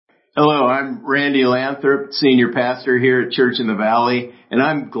Hello, I'm Randy Lathrop, Senior Pastor here at Church in the Valley, and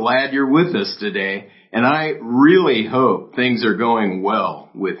I'm glad you're with us today, and I really hope things are going well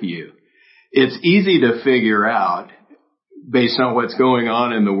with you. It's easy to figure out, based on what's going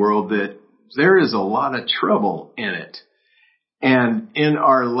on in the world, that there is a lot of trouble in it. And in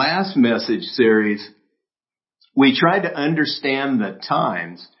our last message series, we tried to understand the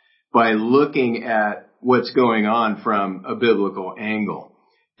times by looking at what's going on from a biblical angle.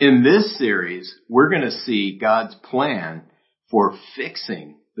 In this series, we're going to see God's plan for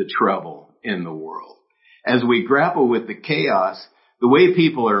fixing the trouble in the world. As we grapple with the chaos, the way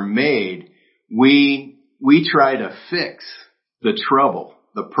people are made, we try to fix the trouble,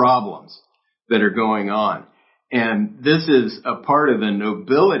 the problems that are going on. And this is a part of the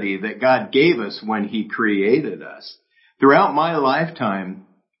nobility that God gave us when He created us. Throughout my lifetime,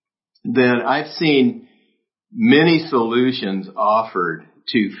 then I've seen many solutions offered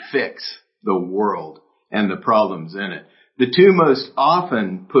to fix the world and the problems in it. The two most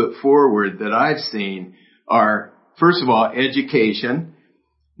often put forward that I've seen are, first of all, education.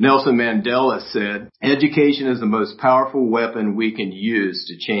 Nelson Mandela said, education is the most powerful weapon we can use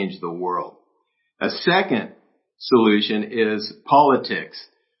to change the world. A second solution is politics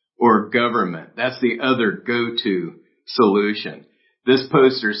or government. That's the other go-to solution. This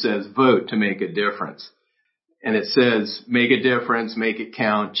poster says, vote to make a difference. And it says, make a difference, make it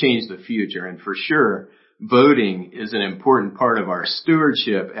count, change the future. And for sure, voting is an important part of our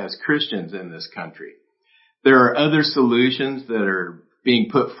stewardship as Christians in this country. There are other solutions that are being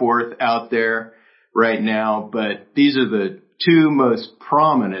put forth out there right now, but these are the two most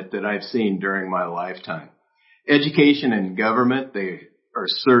prominent that I've seen during my lifetime. Education and government, they are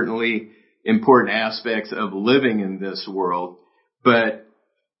certainly important aspects of living in this world, but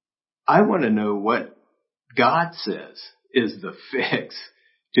I want to know what God says is the fix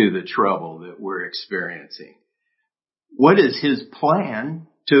to the trouble that we're experiencing. What is His plan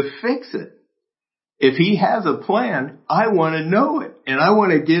to fix it? If He has a plan, I want to know it and I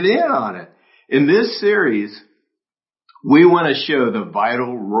want to get in on it. In this series, we want to show the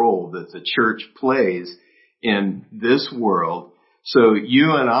vital role that the church plays in this world, so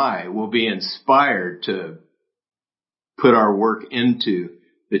you and I will be inspired to put our work into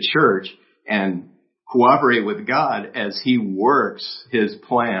the church and cooperate with God as He works His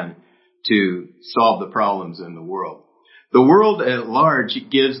plan to solve the problems in the world. The world at large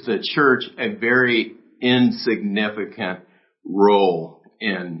gives the church a very insignificant role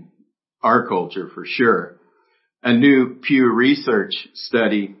in our culture for sure. A new Pew Research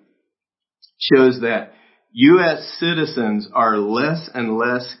study shows that U.S. citizens are less and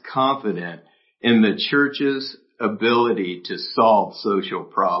less confident in the church's ability to solve social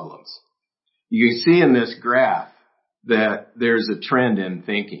problems. You can see in this graph that there's a trend in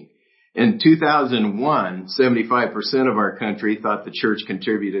thinking. In 2001, 75% of our country thought the church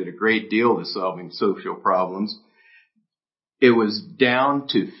contributed a great deal to solving social problems. It was down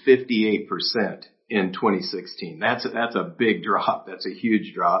to 58% in 2016. That's a big drop. That's a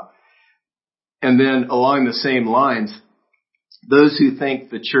huge drop. And then along the same lines, those who think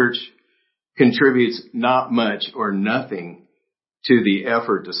the church contributes not much or nothing to the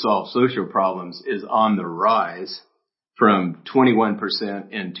effort to solve social problems is on the rise from 21%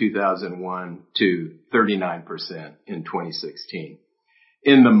 in 2001 to 39% in 2016.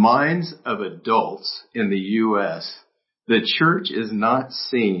 In the minds of adults in the U.S., the church is not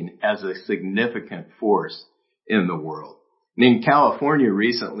seen as a significant force in the world. And in California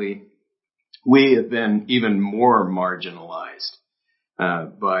recently, we have been even more marginalized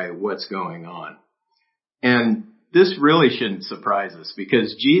by what's going on. And this really shouldn't surprise us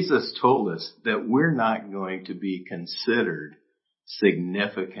because Jesus told us that we're not going to be considered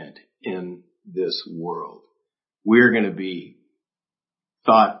significant in this world. We're going to be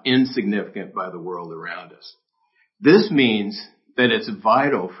thought insignificant by the world around us. This means that it's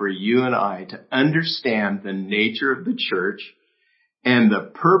vital for you and I to understand the nature of the church and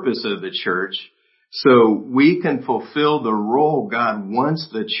the purpose of the church so we can fulfill the role God wants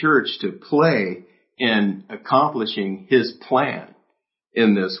the church to play in accomplishing His plan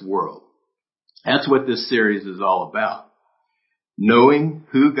in this world. That's what this series is all about. Knowing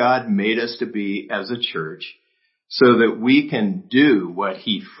who God made us to be as a church so that we can do what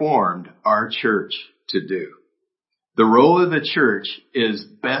He formed our church to do. The role of the church is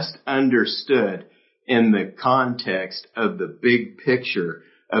best understood in the context of the big picture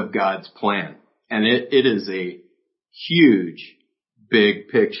of God's plan. And it is a huge, big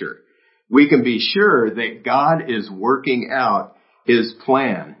picture. We can be sure that God is working out His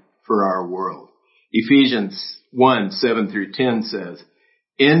plan for our world. Ephesians 1:7-10 says,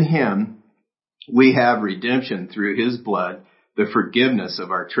 In him we have redemption through his blood, the forgiveness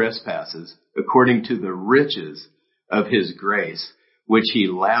of our trespasses, according to the riches of his grace, which he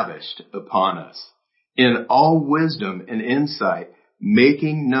lavished upon us, in all wisdom and insight,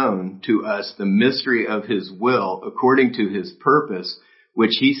 making known to us the mystery of his will, according to his purpose,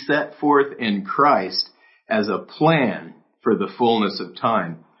 which he set forth in Christ as a plan for the fullness of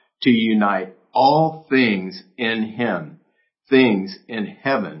time, to unite all things in him, things in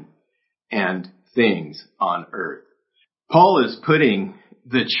heaven and things on earth. Paul is putting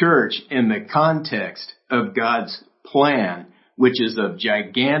the church in the context of God's plan, which is of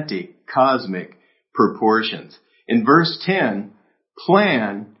gigantic cosmic proportions. In verse 10,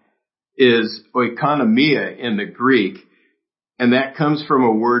 plan is oikonomia in the Greek, and that comes from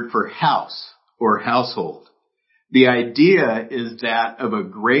a word for house or household. The idea is that of a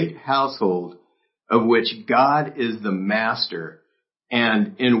great household of which God is the master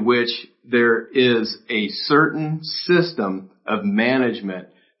and in which there is a certain system of management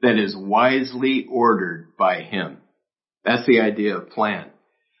that is wisely ordered by him. That's the idea of plan.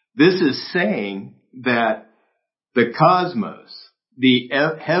 This is saying that the cosmos, the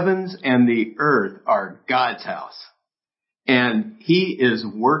heavens and the earth are God's house. And he is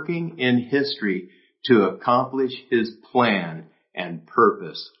working in history to accomplish his plan and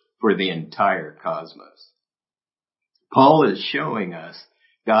purpose for the entire cosmos. Paul is showing us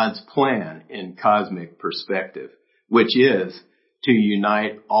God's plan in cosmic perspective, which is to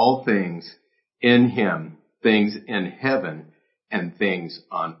unite all things in him, things in heaven and things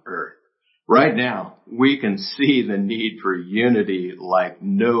on earth. Right now, we can see the need for unity like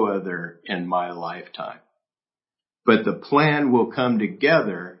no other in my lifetime. But the plan will come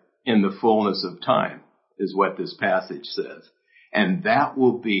together in the fullness of time, is what this passage says. And that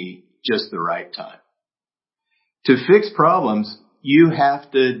will be just the right time. To fix problems, you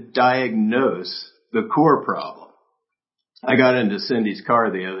have to diagnose the core problem. I got into Cindy's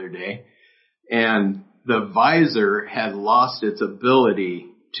car the other day, and the visor had lost its ability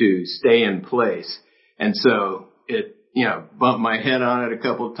to stay in place. And so it, bumped my head on it a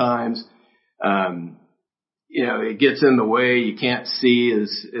couple of times. It gets in the way. You can't see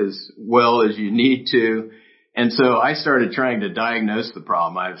as well as you need to. And so I started trying to diagnose the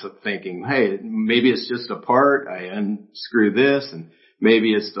problem. I was thinking, hey, maybe it's just a part. I unscrew this, and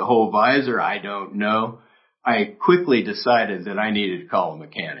maybe it's the whole visor. I don't know. I quickly decided that I needed to call a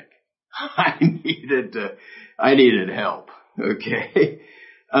mechanic. I needed help. Okay.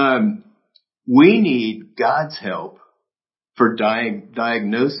 We need God's help for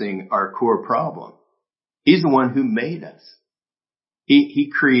diagnosing our core problem. He's the one who made us. He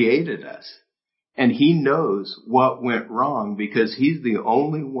created us. And he knows what went wrong because he's the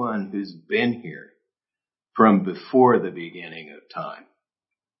only one who's been here from before the beginning of time.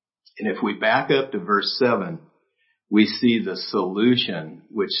 And if we back up to verse 7, we see the solution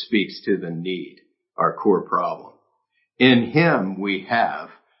which speaks to the need, our core problem. In him we have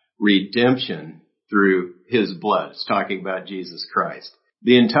redemption through his blood. It's talking about Jesus Christ.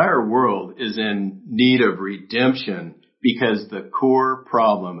 The entire world is in need of redemption because the core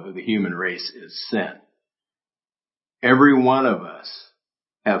problem of the human race is sin. Every one of us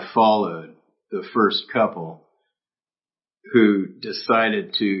have followed the first couple who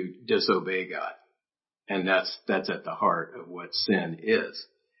decided to disobey God. And that's at the heart of what sin is.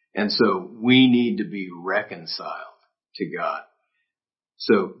 And so we need to be reconciled to God.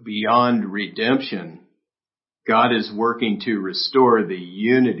 So beyond redemption, God is working to restore the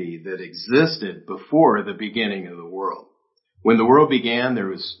unity that existed before the beginning of the world. When the world began, there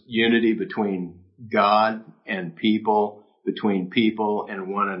was unity between God and people, between people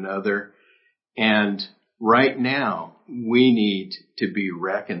and one another. And right now, we need to be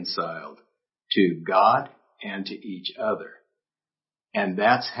reconciled to God and to each other. And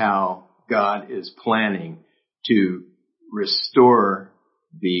that's how God is planning to restore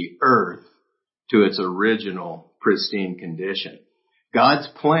the earth to its original pristine condition. God's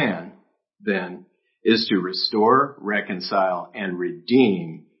plan, then, is to restore, reconcile, and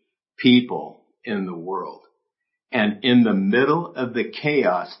redeem people in the world. And in the middle of the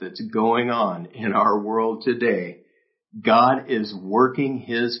chaos that's going on in our world today, God is working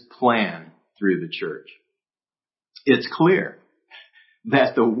his plan through the church. It's clear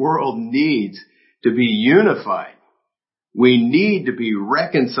that the world needs to be unified. We need to be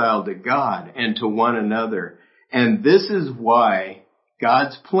reconciled to God and to one another. And this is why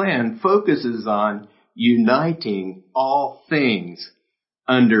God's plan focuses on uniting all things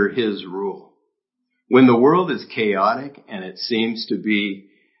under his rule. When the world is chaotic and it seems to be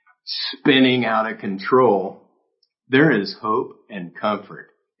spinning out of control, there is hope and comfort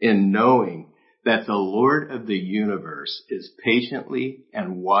in knowing that the Lord of the universe is patiently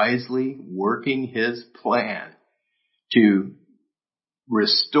and wisely working his plan to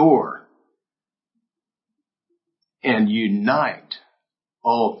restore and unite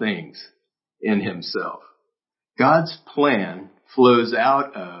all things in himself. God's plan flows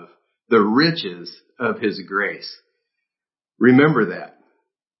out of the riches of his grace. Remember that,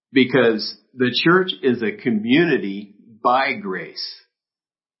 because the church is a community by grace,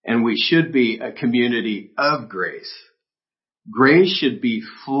 and we should be a community of grace. Grace should be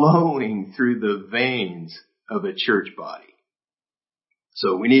flowing through the veins of a church body.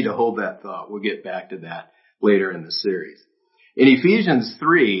 So we need to hold that thought. We'll get back to that later in the series. In Ephesians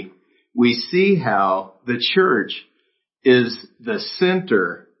 3, we see how the church is the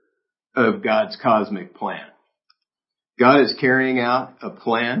center of God's cosmic plan. God is carrying out a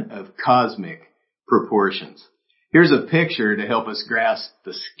plan of cosmic proportions. Here's a picture to help us grasp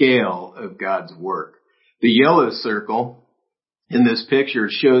the scale of God's work. The yellow circle in this picture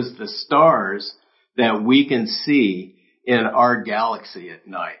shows the stars that we can see in our galaxy at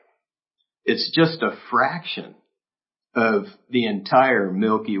night. It's just a fraction of the entire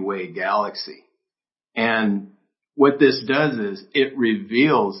Milky Way galaxy. And what this does is it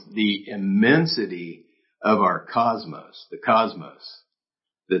reveals the immensity of our cosmos, the cosmos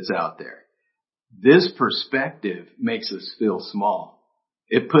that's out there. This perspective makes us feel small.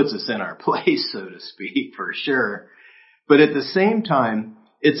 It puts us in our place, so to speak, for sure. But at the same time,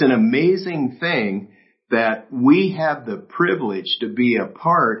 it's an amazing thing that we have the privilege to be a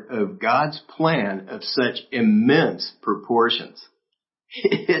part of God's plan of such immense proportions.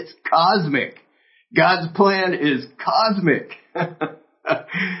 It's cosmic. God's plan is cosmic.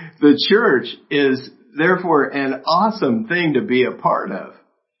 The church is therefore an awesome thing to be a part of.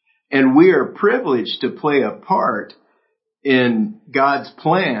 And we are privileged to play a part in God's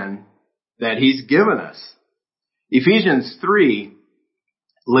plan that he's given us. Ephesians 3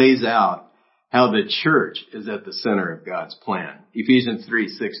 lays out how the church is at the center of God's plan. Ephesians 3,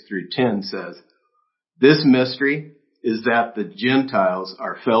 6 through 10 says, "This mystery is that the Gentiles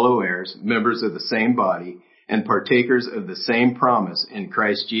are fellow heirs, members of the same body, and partakers of the same promise in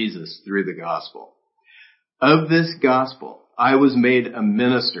Christ Jesus through the gospel. Of this gospel, I was made a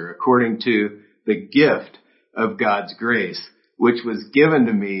minister according to the gift of God's grace, which was given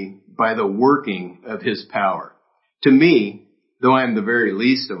to me by the working of his power. To me, though I am the very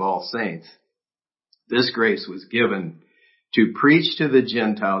least of all saints, this grace was given to preach to the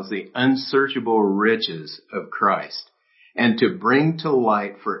Gentiles the unsearchable riches of Christ, and to bring to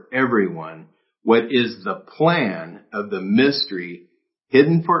light for everyone what is the plan of the mystery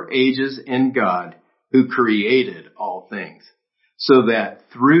hidden for ages in God, who created all things, so that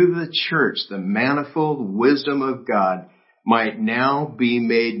through the church the manifold wisdom of God might now be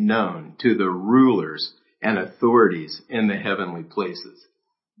made known to the rulers and authorities in the heavenly places.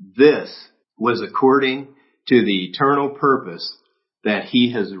 This was according to the eternal purpose that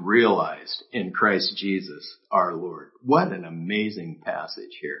he has realized in Christ Jesus our Lord." What an amazing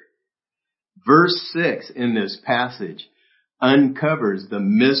passage here. Verse 6 in this passage uncovers the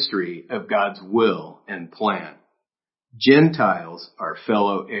mystery of God's will and plan. Gentiles are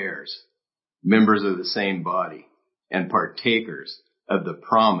fellow heirs, members of the same body, and partakers of the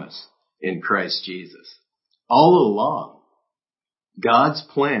promise in Christ Jesus. All along, God's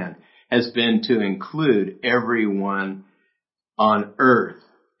plan has been to include everyone on earth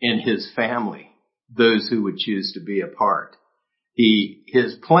in his family, those who would choose to be a part.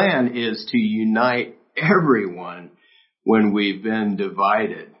 His plan is to unite everyone when we've been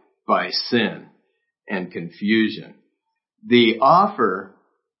divided by sin and confusion. The offer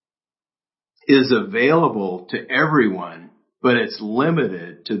is available to everyone, but it's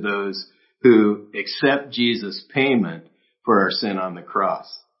limited to those who accept Jesus' payment for our sin on the cross.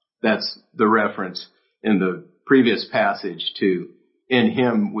 That's the reference in the previous passage to, "In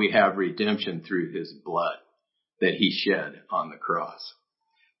him we have redemption through his blood that he shed on the cross."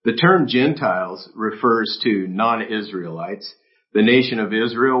 The term Gentiles refers to non-Israelites. The nation of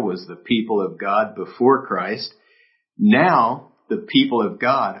Israel was the people of God before Christ. Now, the people of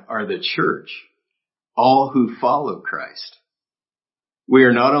God are the church, all who follow Christ. We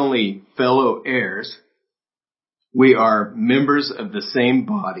are not only fellow heirs, we are members of the same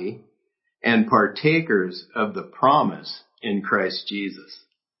body and partakers of the promise in Christ Jesus.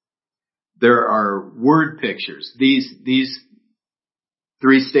 There are word pictures. These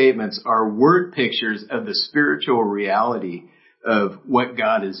three statements are word pictures of the spiritual reality of what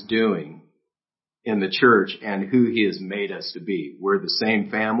God is doing in the church and who he has made us to be. We're the same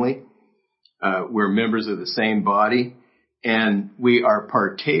family. We're members of the same body, and we are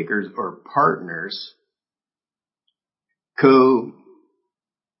partakers or partners,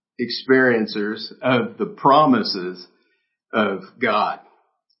 co-experiencers of the promises of God.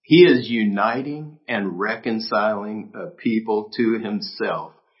 He is uniting and reconciling a people to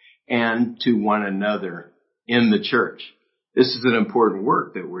himself and to one another in the church. This is an important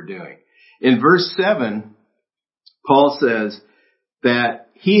work that we're doing. In verse 7, Paul says that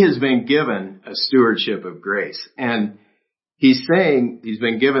he has been given a stewardship of grace. And he's saying he's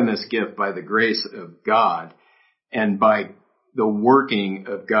been given this gift by the grace of God and by the working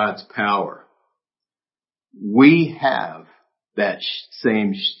of God's power. We have that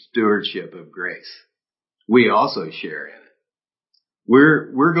same stewardship of grace. We also share in it.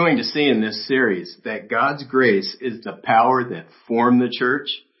 We're going to see in this series that God's grace is the power that formed the church,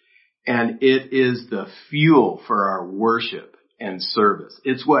 and it is the fuel for our worship and service.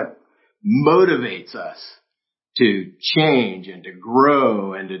 It's what motivates us to change and to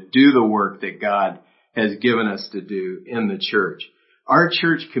grow and to do the work that God has given us to do in the church. Our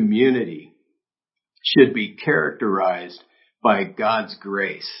church community should be characterized by God's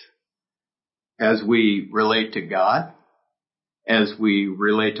grace as we relate to God, as we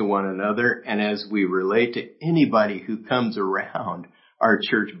relate to one another, and as we relate to anybody who comes around our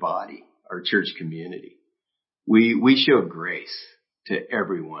church body, our church community. We show grace to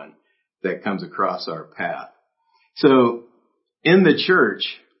everyone that comes across our path. So in the church,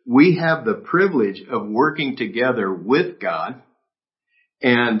 we have the privilege of working together with God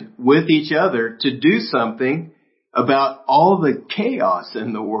and with each other to do something about all the chaos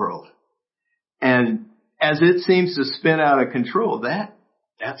in the world. And as it seems to spin out of control,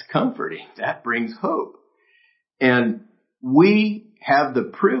 that's comforting. That brings hope. And we have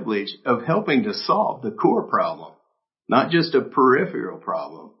the privilege of helping to solve the core problem, not just a peripheral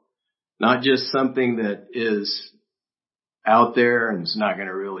problem, not just something that is out there and is not going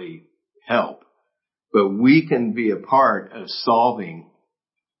to really help, but we can be a part of solving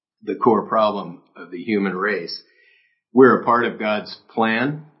the core problem of the human race. We're a part of God's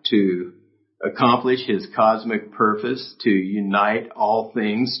plan to accomplish his cosmic purpose, to unite all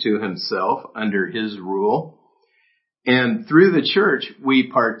things to himself under his rule. And through the church, we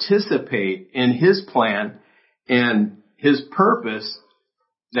participate in his plan and his purpose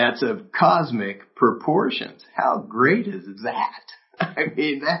that's of cosmic proportions. How great is that? I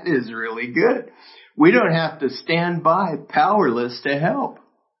mean, that is really good. We don't have to stand by powerless to help.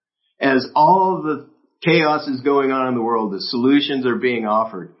 As all the chaos is going on in the world, the solutions are being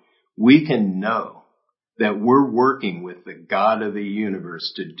offered, we can know that we're working with the God of the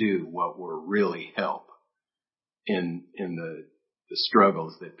universe to do what will really help in the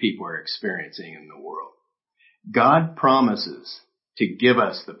struggles that people are experiencing in the world. God promises to give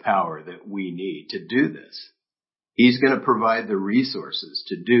us the power that we need to do this. He's going to provide the resources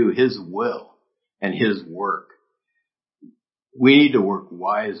to do his will and his work. We need to work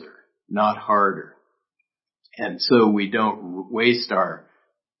wiser, not harder. And so we don't waste our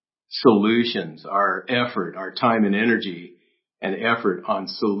solutions, our effort, our time and energy and effort on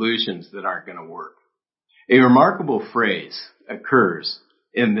solutions that aren't going to work. A remarkable phrase occurs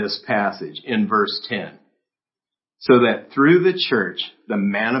in this passage in verse 10. So that through the church, the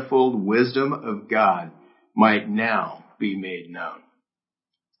manifold wisdom of God might now be made known.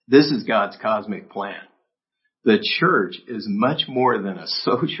 This is God's cosmic plan. The church is much more than a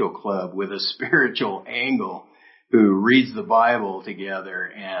social club with a spiritual angle who reads the Bible together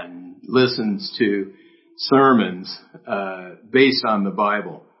and listens to sermons based on the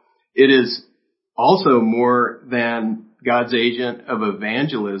Bible. It is also more than God's agent of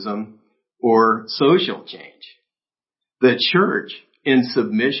evangelism or social change. The church, in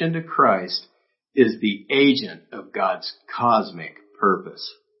submission to Christ, is the agent of God's cosmic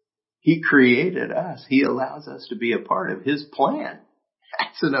purpose. He created us. He allows us to be a part of his plan.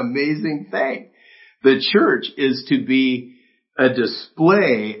 That's an amazing thing. The church is to be a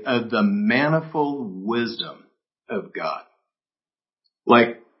display of the manifold wisdom of God.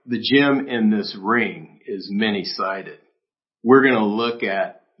 Like the gem in this ring is many-sided. We're going to look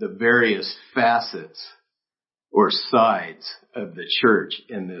at the various facets or sides of the church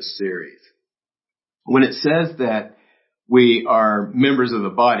in this series. When it says that we are members of the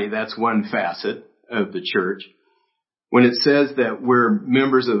body, that's one facet of the church. When it says that we're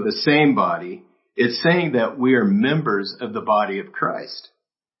members of the same body, it's saying that we are members of the body of Christ.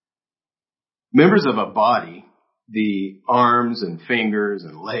 Members of a body, the arms and fingers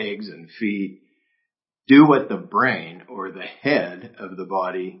and legs and feet, do what the brain or the head of the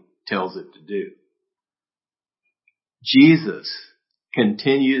body tells it to do. Jesus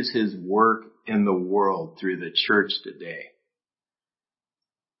continues his work in the world through the church today.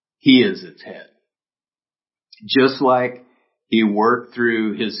 He is its head. Just like he worked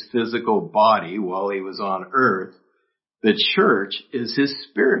through his physical body while he was on earth, the church is his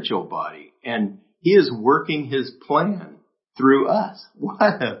spiritual body, and he is working his plan through us. What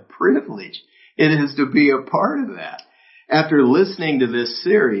a privilege it is to be a part of that. After listening to this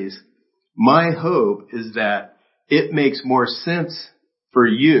series, my hope is that it makes more sense for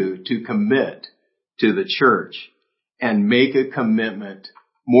you to commit to the church and make a commitment,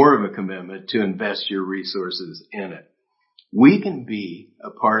 more of a commitment, to invest your resources in it. We can be a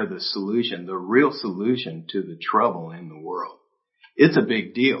part of the solution, the real solution to the trouble in the world. It's a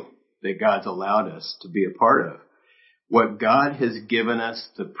big deal that God's allowed us to be a part of. What God has given us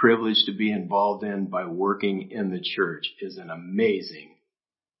the privilege to be involved in by working in the church is an amazing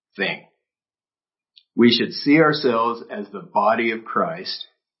thing. We should see ourselves as the body of Christ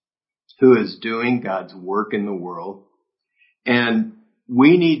who is doing God's work in the world, and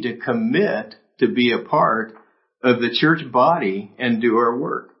we need to commit to be a part of the church body and do our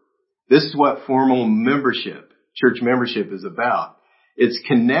work. This is what formal membership, church membership, is about. It's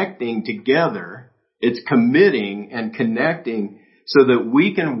connecting together. It's committing and connecting so that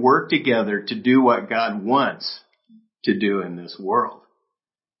we can work together to do what God wants to do in this world,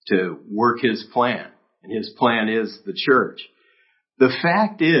 to work his plan. And his plan is the church. The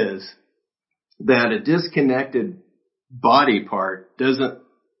fact is that a disconnected body part doesn't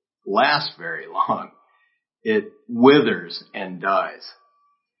last very long. It withers and dies.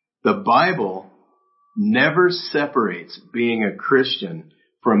 The Bible never separates being a Christian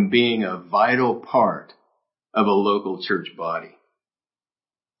from being a vital part of a local church body.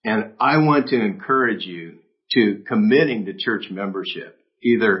 And I want to encourage you to committing to church membership.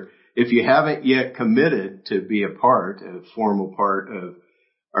 Either if you haven't yet committed to be a formal part of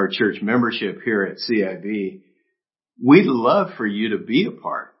our church membership here at CIV, we'd love for you to be a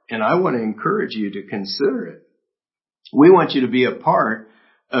part. And I want to encourage you to consider it. We want you to be a part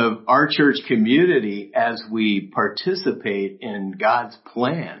of our church community as we participate in God's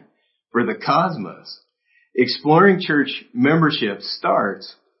plan for the cosmos. Exploring church membership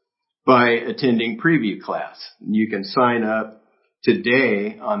starts by attending preview class. You can sign up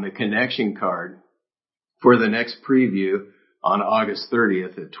today on the connection card for the next preview on August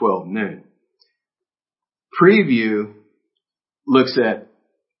 30th at 12 noon. Preview looks at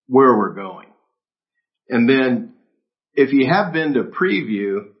where we're going. And then if you have been to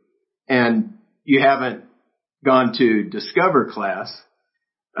preview and you haven't gone to discover class,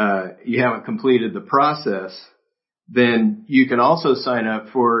 you haven't completed the process, then you can also sign up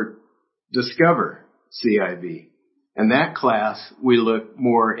for discover CIV. And that class, we look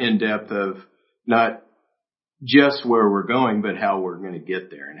more in depth of not just where we're going, but how we're going to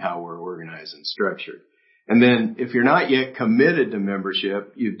get there and how we're organized and structured. And then if you're not yet committed to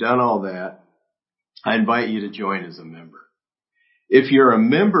membership, you've done all that, I invite you to join as a member. If you're a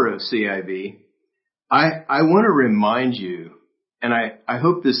member of CIV, I want to remind you, and I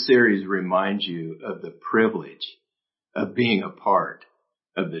hope this series reminds you of the privilege of being a part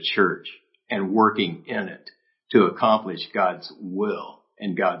of the church and working in it to accomplish God's will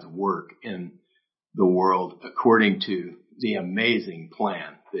and God's work in the world according to the amazing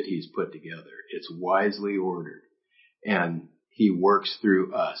plan that he's put together. It's wisely ordered, and he works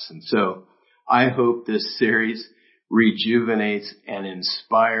through us. And so I hope this series rejuvenates and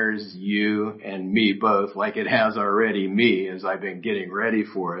inspires you and me both, like it has already me as I've been getting ready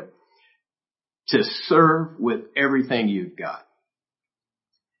for it, to serve with everything you've got.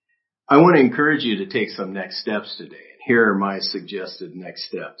 I want to encourage you to take some next steps today. And here are my suggested next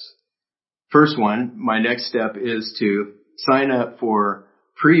steps. First one, my next step is to sign up for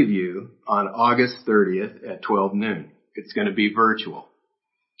preview on August 30th at 12 noon. It's going to be virtual.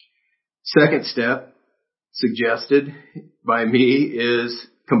 Second step suggested by me is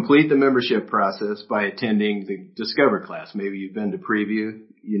complete the membership process by attending the Discover class. Maybe you've been to preview,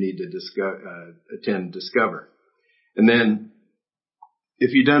 you need to attend Discover. And then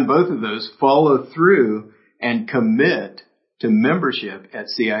if you've done both of those, follow through and commit to membership at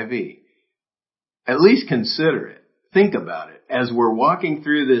CIV. At least consider it. Think about it. As we're walking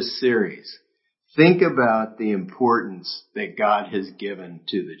through this series, think about the importance that God has given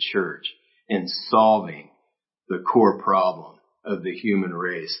to the church in solving the core problem of the human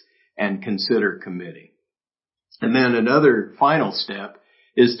race, and consider committing. And then another final step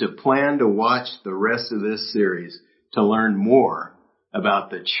is to plan to watch the rest of this series to learn more about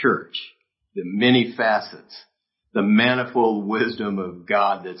the church, the many facets, the manifold wisdom of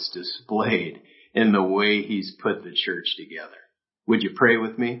God that's displayed in the way he's put the church together. Would you pray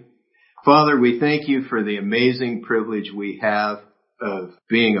with me? Father, we thank you for the amazing privilege we have of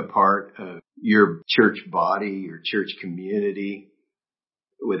being a part of your church body, your church community.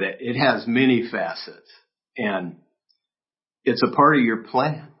 With it, it has many facets, and it's a part of your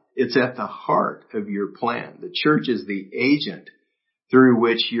plan. It's at the heart of your plan. The church is the agent through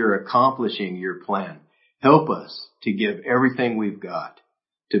which you're accomplishing your plan. Help us to give everything we've got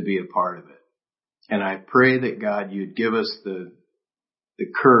to be a part of it. And I pray that, God, you'd give us the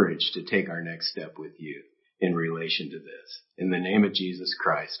courage to take our next step with you in relation to this. In the name of Jesus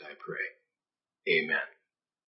Christ, I pray. Amen.